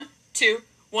2,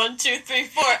 1, 2, 3,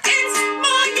 4. It's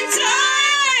manga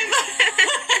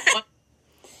time!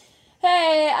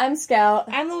 Hey, I'm Scout.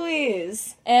 I'm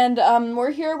Louise. And we're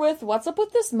here with What's Up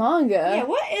With This Manga? Yeah,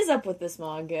 what is up with this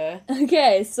manga?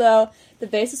 Okay, so the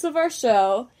basis of our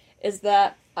show is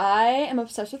that I am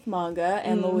obsessed with manga,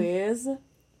 and Louise...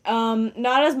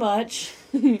 Not as much.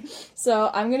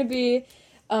 So I'm going to be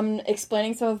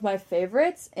explaining some of my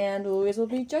favorites, and Louise will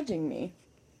be judging me.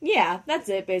 Yeah, that's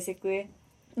it, basically.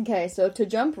 Okay, so to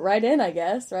jump right in, I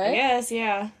guess, right? Yes,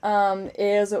 yeah.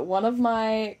 Is one of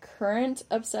my current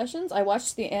obsessions. I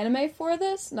watched the anime for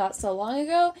this not so long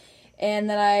ago, and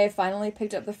then I finally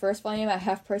picked up the first volume at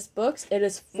Half Price Books. It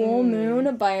is Full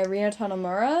Moon by Arina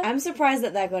Tanemuras. I'm surprised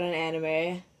that got an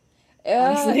anime.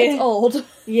 Honestly. It's old.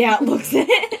 Yeah, it looks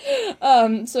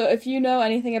it. So if you know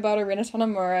anything about Arina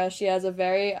Tanemuras, she has a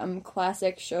very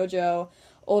classic shoujo,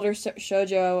 older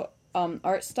shoujo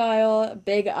art style,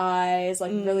 big eyes,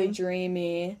 like really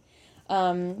dreamy.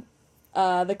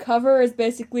 The cover is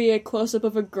basically a close-up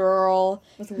of a girl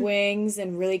With wings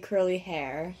and really curly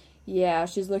hair. Yeah,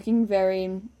 she's looking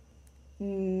very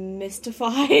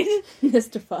mystified.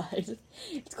 mystified.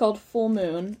 It's called Full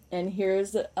Moon, and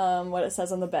here's what it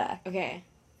says on the back. Okay.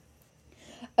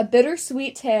 A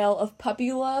bittersweet tale of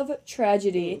puppy love,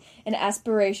 tragedy, and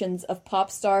aspirations of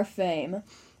pop star fame.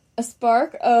 A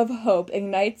spark of hope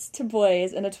ignites to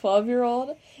blaze in a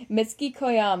 12-year-old Mitsuki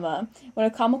Koyama when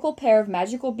a comical pair of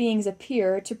magical beings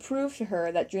appear to prove to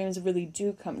her that dreams really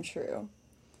do come true.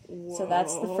 Whoa. So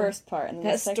that's the first part. And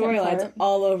That the second storyline's part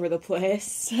all over the place.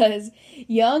 says,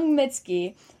 young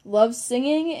Mitsuki loves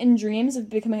singing and dreams of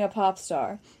becoming a pop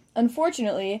star.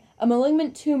 Unfortunately, a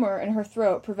malignant tumor in her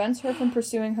throat prevents her from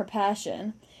pursuing her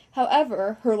passion.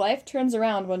 However, her life turns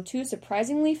around when two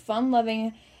surprisingly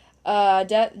fun-loving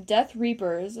Death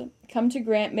Reapers come to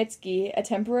grant Mitsuki a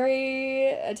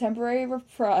temporary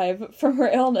reprieve from her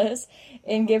illness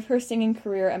and give her singing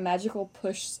career a magical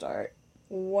push start.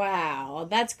 Wow,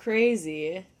 that's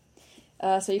crazy.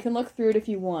 So you can look through it if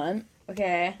you want.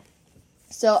 Okay.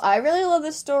 So I really love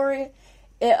this story.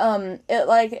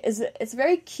 It's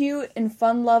very cute and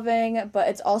fun-loving, but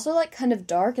it's also like kind of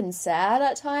dark and sad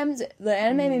at times. The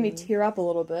anime made me tear up a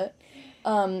little bit.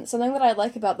 Something that I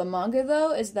like about the manga,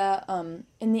 though, is that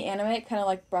in the anime it kind of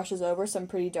like brushes over some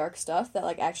pretty dark stuff that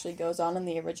like actually goes on in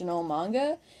the original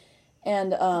manga,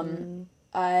 and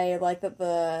I like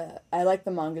the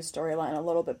manga storyline a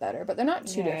little bit better, but they're not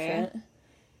too different.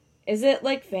 Is it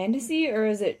like fantasy, or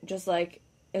is it just like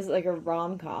a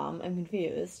rom-com? I'm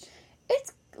confused.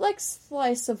 It's like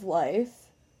slice of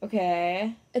life.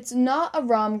 Okay. It's not a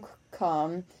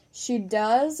rom-com. She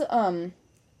does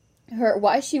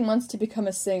why she wants to become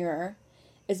a singer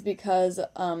is because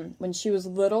when she was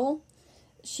little,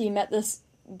 she met this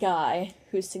guy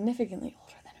who's significantly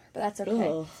older than her, but that's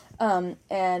okay. Ugh.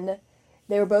 And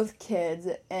they were both kids,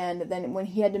 and then when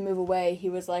he had to move away, he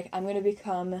was like, I'm going to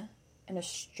become an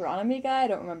astronomy guy. I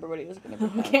don't remember what he was going to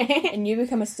become. Okay. And you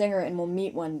become a singer, and we'll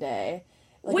meet one day.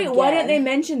 Like, wait, again. why didn't they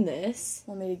mention this?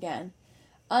 We'll meet again.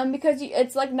 Because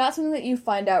it's, like, not something that you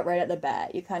find out right at the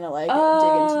bat. You kind of, like, dig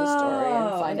into the story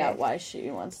and find out why she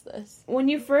wants this. When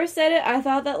you first said it, I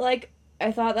thought that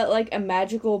a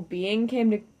magical being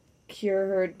came to cure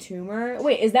her tumor.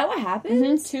 Wait, is that what happened?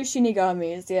 Mm-hmm. 2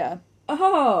 Shinigamis, yeah.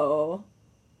 Oh.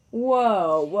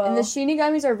 Whoa. And the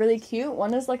Shinigamis are really cute.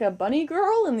 One is, like, a bunny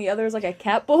girl, and the other is, like, a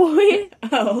cat boy.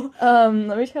 Oh.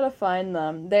 Let me try to find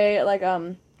them. They, like,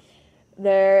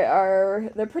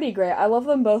 they're pretty great. I love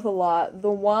them both a lot.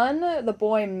 The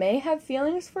boy may have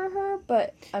feelings for her,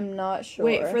 but I'm not sure.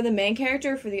 Wait, for the main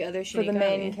character or for the other Shinigami? For the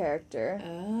main character.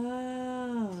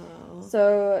 Oh.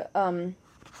 So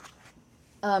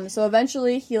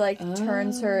eventually he, like,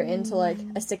 turns her into, like,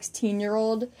 a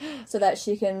 16-year-old so that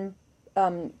she can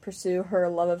pursue her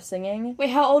love of singing. Wait,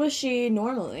 how old is she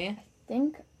normally? I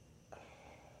think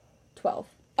 12.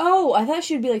 Oh, I thought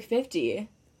she'd be, like, 50.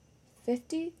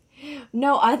 50?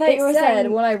 No, I thought you were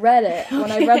saying... when I read it,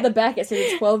 when I read the back, it said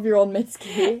a 12-year-old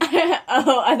Mitsuki.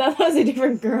 Oh, I thought that was a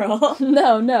different girl.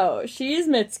 No, she's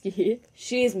Mitsuki.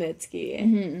 She's Mitsuki.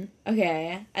 Mm-hmm.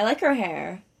 Okay. I like her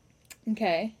hair.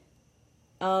 Okay.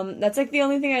 That's, like, the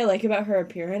only thing I like about her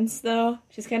appearance, though.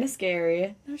 She's kind of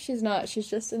scary. No, she's not. She's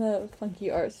just in a funky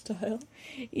art style.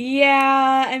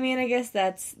 Yeah, I mean, I guess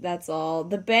that's all.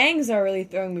 The bangs are really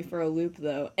throwing me for a loop,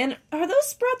 though. And are those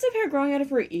sprouts of hair growing out of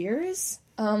her ears?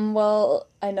 Well,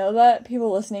 I know that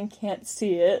people listening can't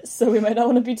see it, so we might not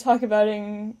want to be talking about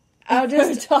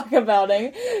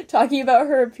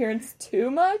her appearance too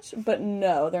much, but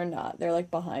no, they're not. They're, like,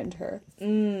 behind her.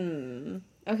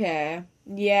 Okay.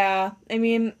 Yeah, I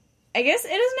mean, I guess it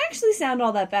doesn't actually sound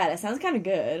all that bad. It sounds kind of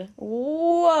good.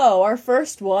 Whoa, our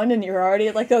first one and you're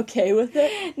already, like, okay with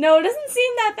it? No, it doesn't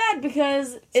seem that bad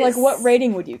because So, like, what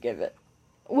rating would you give it?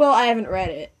 Well, I haven't read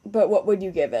it. But what would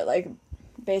you give it, like,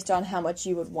 based on how much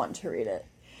you would want to read it?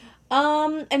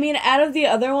 I mean, out of the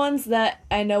other ones that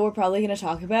I know we're probably going to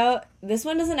talk about, this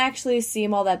one doesn't actually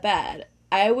seem all that bad.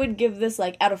 I would give this,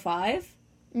 like, out of 5.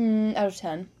 Out of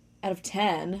 10. Out of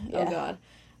 10? Yeah. Oh,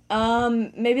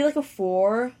 God. Maybe, like, a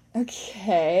 4.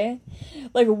 Okay.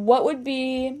 Like, what would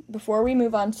be, before we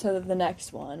move on to the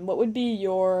next one, what would be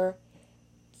your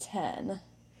 10?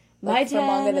 Like, My for 10...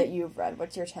 manga that you've read,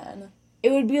 what's your 10?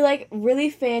 It would be, like, really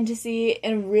fantasy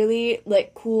and really,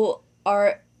 like, cool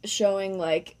art showing,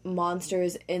 like,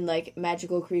 monsters and, like,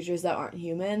 magical creatures that aren't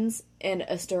humans, and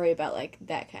a story about, like,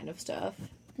 that kind of stuff.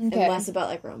 Okay. And less about,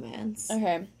 like, romance.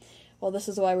 Okay. Well, this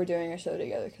is why we're doing a show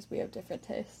together, because we have different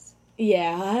tastes.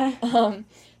 Yeah.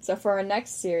 So for our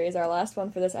next series, our last one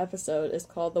for this episode is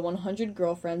called The 100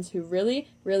 Girlfriends Who Really,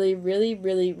 Really, Really,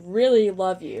 Really, Really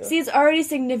Love You. See, it's already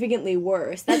significantly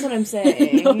worse. That's what I'm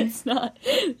saying. No, it's not.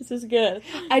 This is good.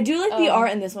 I do like the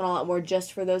art in this one a lot more,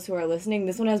 just for those who are listening.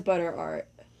 This one has better art.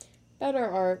 Better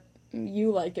art. You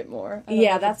like it more.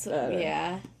 Yeah, that's better.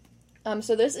 Yeah.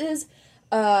 So this is,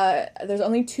 there's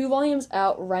only 2 volumes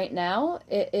out right now.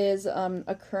 It is,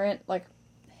 a current, like,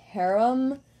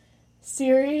 harem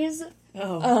series.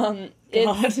 Oh, God.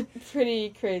 It's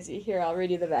pretty crazy. Here, I'll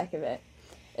read you the back of it.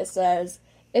 It says,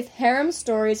 if harem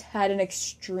stories had an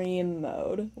extreme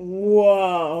mode.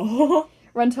 Whoa.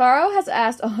 Rantaro has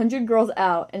asked 100 girls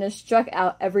out and is struck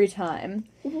out every time.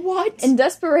 What? In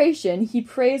desperation, he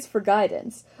prays for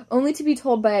guidance, only to be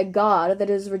told by a god that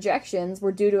his rejections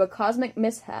were due to a cosmic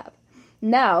mishap.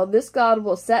 Now, this god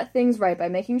will set things right by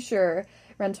making sure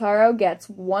Rantaro gets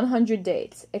 100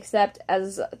 dates, except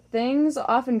as things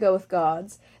often go with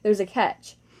gods, there's a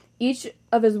catch. Each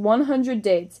of his 100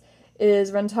 dates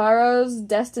is Rantaro's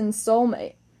destined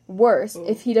soulmate. Worse,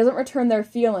 if he doesn't return their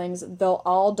feelings, they'll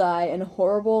all die in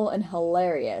horrible and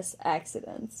hilarious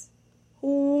accidents.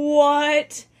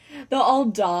 What? They'll all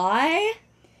die?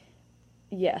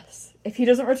 Yes. If he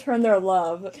doesn't return their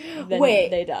love, then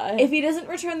they die. If he doesn't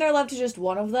return their love to just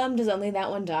one of them, does only that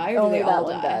one die, or only do they all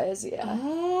that one die? dies, yeah.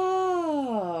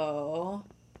 Oh.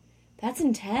 That's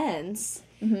intense.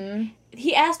 Mm-hmm.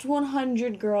 He asked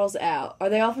 100 girls out. Are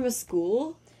they all from a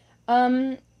school?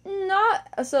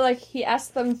 Not, so, like, he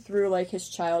asked them through, like, his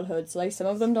childhood, so, like, some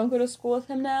of them don't go to school with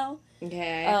him now.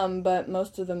 Okay. But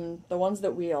most of them, the ones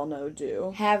that we all know,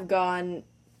 do. Have gone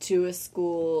to a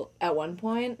school at one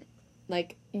point?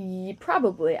 Like...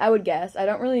 Probably, I would guess. I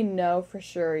don't really know for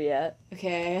sure yet.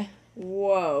 Okay.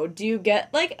 Whoa. Do you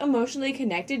get, like, emotionally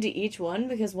connected to each one?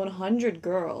 Because 100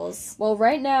 girls. Well,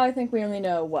 right now, I think we only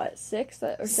know, 6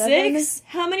 or 7? 6?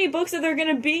 How many books are there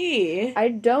gonna be? I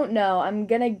don't know. I'm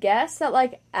gonna guess that,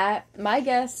 like, my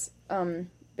guess,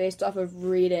 based off of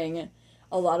reading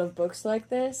a lot of books like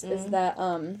this, is that,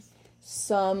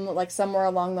 somewhere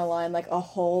along the line, like, a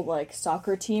whole, like,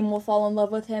 soccer team will fall in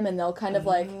love with him, and they'll kind of,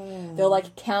 like, they'll,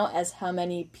 like, count as how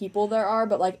many people there are,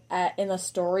 but, like, in a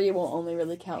story, it will only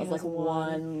really count as, like,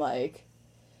 one, like,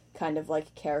 kind of,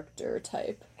 like, character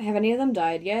type. Have any of them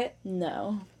died yet?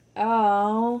 No.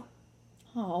 Oh.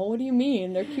 Oh, what do you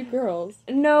mean? They're cute girls.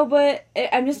 No, but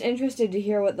I'm just interested to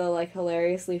hear what the, like,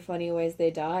 hilariously funny ways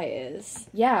they die is.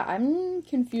 Yeah, I'm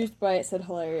confused by it said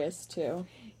hilarious, too.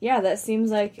 Yeah, that seems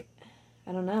like...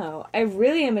 I don't know. I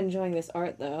really am enjoying this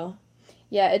art, though.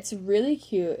 Yeah, it's really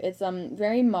cute. It's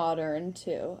very modern,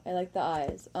 too. I like the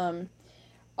eyes.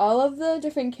 All of the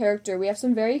different we have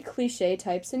some very cliche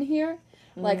types in here.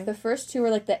 Mm-hmm. Like, the first 2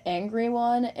 are, like, the angry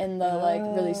one and the, like,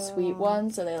 really sweet one,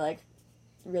 so they, like,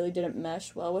 really didn't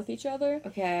mesh well with each other.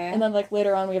 Okay. And then, like,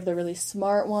 later on we have the really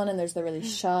smart one, and there's the really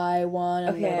shy one,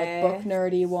 and the, like, book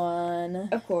nerdy one.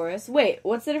 Of course. Wait,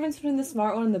 what's the difference between the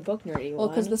smart one and the book nerdy one? Well,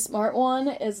 because the smart one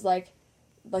is, like,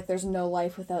 there's no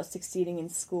life without succeeding in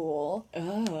school.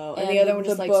 Oh, and the other one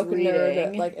just likes book reading.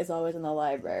 Nerd, like, is always in the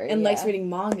library. And likes reading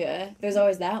manga. There's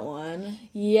always that one.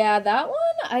 Yeah, that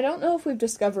one, I don't know if we've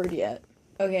discovered yet.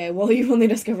 Okay, well, you've only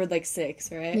discovered, like,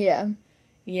 6, right? Yeah.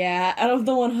 Yeah, out of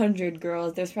the 100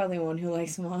 girls, there's probably one who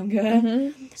likes manga.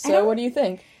 Mm-hmm. So, what do you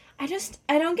think? I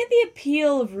don't get the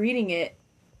appeal of reading it.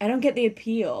 I don't get the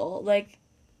appeal. Like,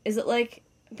 is it, like...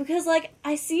 Because, like,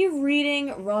 I see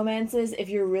reading romances if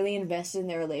you're really invested in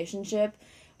their relationship,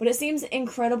 but it seems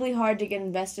incredibly hard to get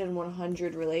invested in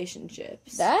 100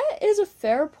 relationships. That is a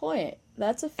fair point.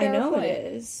 That's a fair point. I know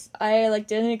it is. I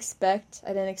didn't expect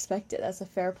it. That's a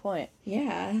fair point.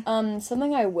 Yeah.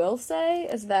 Something I will say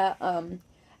is that,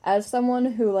 as someone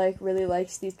who, like, really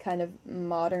likes these kind of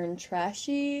modern,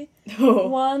 trashy Oh.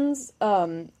 ones,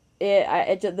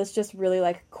 this just really,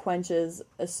 like, quenches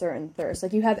a certain thirst.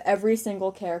 Like, you have every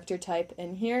single character type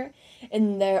in here,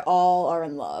 and they all are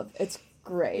in love. It's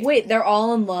great. Wait, they're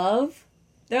all in love?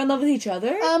 They're in love with each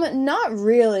other? Not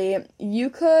really. You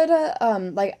could,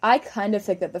 like, I kind of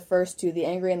think that the first two, the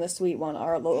angry and the sweet one,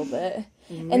 are a little bit.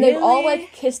 Really? And they've all,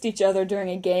 like, kissed each other during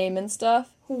a game and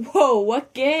stuff. Whoa,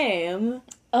 what game?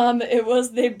 It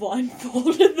was they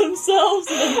blindfolded themselves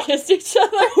and then kissed each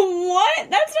other. What?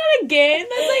 That's not a game.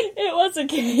 That's like... It was a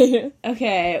game.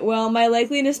 Okay, well, my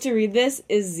likeliness to read this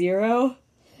is 0.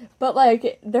 But,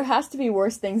 like, there has to be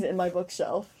worse things in my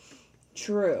bookshelf.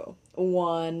 True.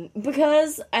 1.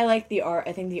 Because I like the art.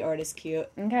 I think the art is cute.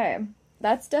 Okay.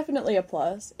 That's definitely a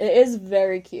plus. It is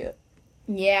very cute.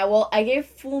 Yeah, well, I gave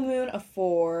Full Moon a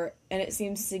 4, and it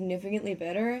seems significantly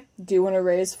better. Do you want to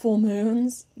raise full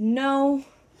moons? No.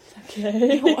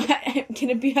 Okay. Can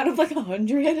it be out of, like,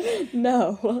 100?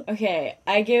 No. Okay,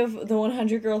 I give the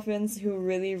 100 girlfriends who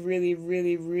really, really,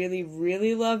 really, really,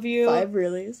 really love you. 5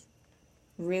 reallys.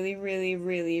 Really, really,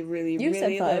 really, really, You said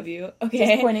really 5. love you. Okay.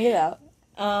 Just pointing it out.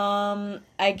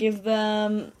 I give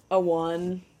them a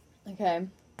 1. Okay.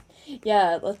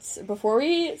 Yeah, before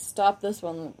we stop this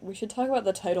one, we should talk about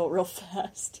the title real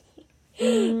fast.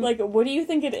 Like, what do you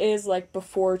think it is, like,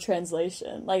 before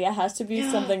translation? Like, it has to be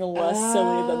something less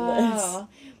silly than this.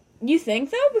 You think,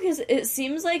 though? Because it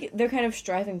seems like they're kind of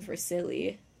striving for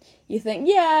silly. You think?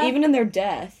 Yeah. Even in their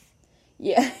death.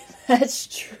 Yeah, that's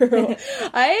true.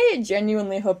 I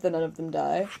genuinely hope that none of them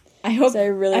die. I hope I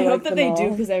really hope like that them they all. do,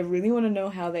 because I really want to know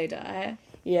how they die.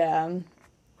 Yeah.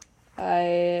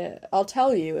 I'll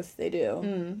tell you if they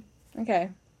do. Okay.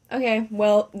 Okay,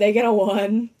 well, they get a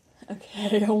 1.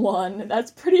 Okay, a 1.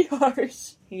 That's pretty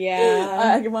harsh.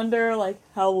 Yeah. I wonder, like,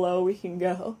 how low we can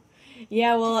go.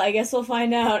 Yeah, well, I guess we'll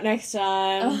find out next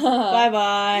time.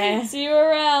 Bye-bye. See you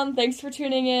around. Thanks for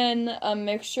tuning in.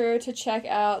 Make sure to check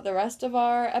out the rest of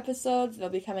our episodes. They'll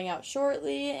be coming out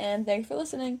shortly, and thanks for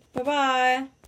listening. Bye-bye.